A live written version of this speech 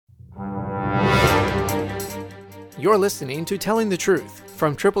You're listening to Telling the Truth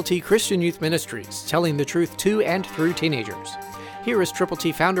from Triple T Christian Youth Ministries, telling the truth to and through teenagers. Here is Triple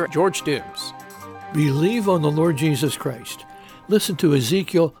T founder George Dooms. Believe on the Lord Jesus Christ. Listen to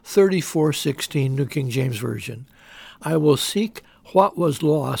Ezekiel 34:16, New King James Version. I will seek what was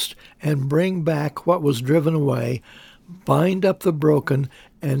lost and bring back what was driven away, bind up the broken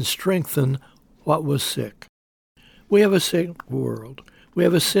and strengthen what was sick. We have a sick world. We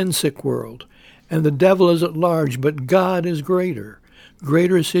have a sin-sick world. And the devil is at large, but God is greater.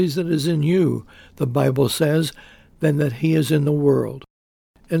 Greater is he that is in you, the Bible says, than that he is in the world.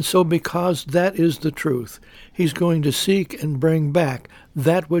 And so because that is the truth, he's going to seek and bring back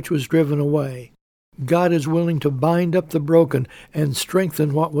that which was driven away. God is willing to bind up the broken and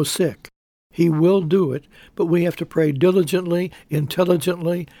strengthen what was sick. He will do it, but we have to pray diligently,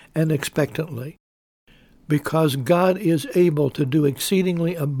 intelligently, and expectantly. Because God is able to do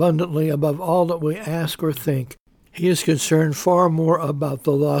exceedingly abundantly above all that we ask or think. He is concerned far more about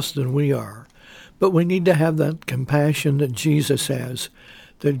the lost than we are. But we need to have that compassion that Jesus has,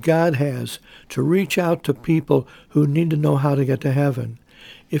 that God has, to reach out to people who need to know how to get to heaven.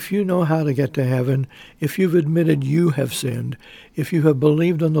 If you know how to get to heaven, if you've admitted you have sinned, if you have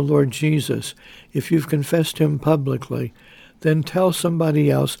believed on the Lord Jesus, if you've confessed him publicly, then tell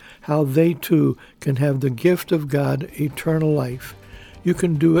somebody else how they too can have the gift of God, eternal life. You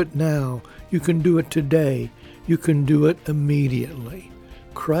can do it now. You can do it today. You can do it immediately.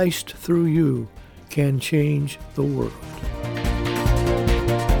 Christ through you can change the world.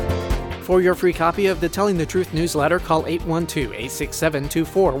 For your free copy of the Telling the Truth newsletter, call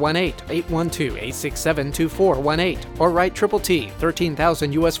 812-867-2418, 812-867-2418, or write Triple T,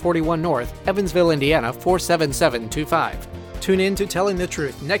 13,000 U.S. 41 North, Evansville, Indiana, 47725. Tune in to Telling the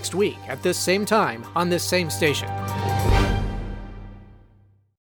Truth next week at this same time on this same station.